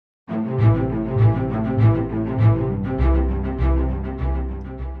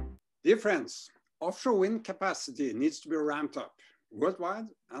Dear friends, offshore wind capacity needs to be ramped up worldwide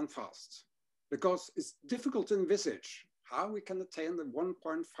and fast, because it's difficult to envisage how we can attain the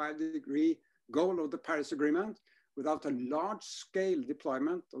 1.5-degree goal of the Paris Agreement without a large-scale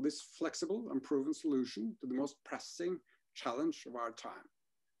deployment of this flexible and proven solution to the most pressing challenge of our time.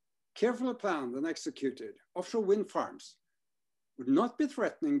 Carefully planned and executed, offshore wind farms would not be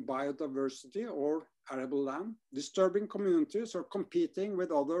threatening biodiversity or arable land, disturbing communities, or competing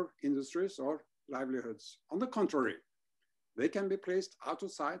with other industries or livelihoods. On the contrary, they can be placed out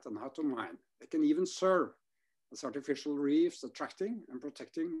of sight and out of mind. They can even serve as artificial reefs, attracting and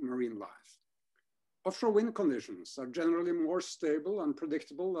protecting marine life. Offshore wind conditions are generally more stable and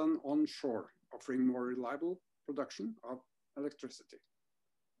predictable than onshore, offering more reliable production of electricity.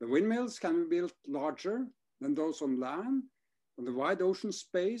 The windmills can be built larger than those on land, and the wide ocean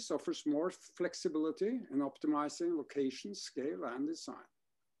space offers more flexibility in optimizing location, scale, and design.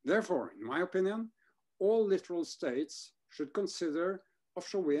 Therefore, in my opinion, all littoral states should consider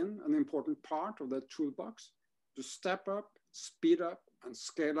offshore wind an important part of their toolbox to step up, speed up, and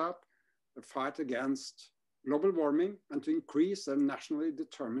scale up the fight against global warming and to increase their nationally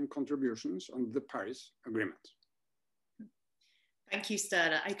determined contributions under the Paris Agreement. Thank you,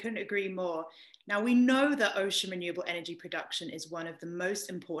 Sturla. I couldn't agree more. Now, we know that ocean renewable energy production is one of the most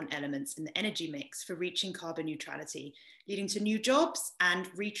important elements in the energy mix for reaching carbon neutrality, leading to new jobs and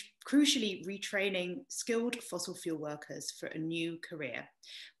crucially retraining skilled fossil fuel workers for a new career.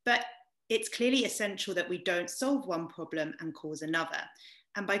 But it's clearly essential that we don't solve one problem and cause another.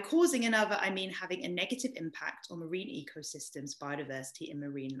 And by causing another, I mean having a negative impact on marine ecosystems, biodiversity, and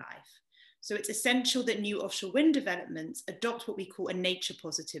marine life. So it's essential that new offshore wind developments adopt what we call a nature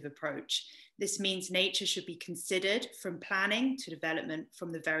positive approach. This means nature should be considered from planning to development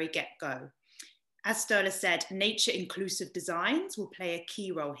from the very get-go. As Sturla said, nature inclusive designs will play a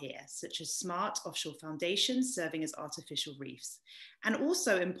key role here, such as smart offshore foundations serving as artificial reefs. And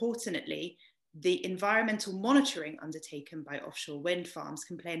also importantly, the environmental monitoring undertaken by offshore wind farms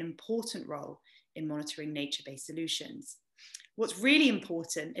can play an important role in monitoring nature-based solutions. What's really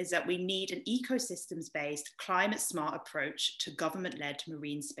important is that we need an ecosystems-based, climate-smart approach to government-led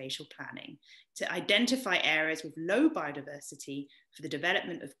marine spatial planning to identify areas with low biodiversity for the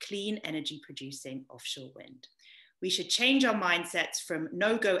development of clean energy-producing offshore wind. We should change our mindsets from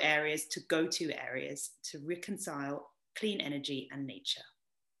no-go areas to go-to areas to reconcile clean energy and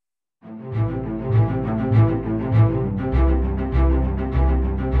nature.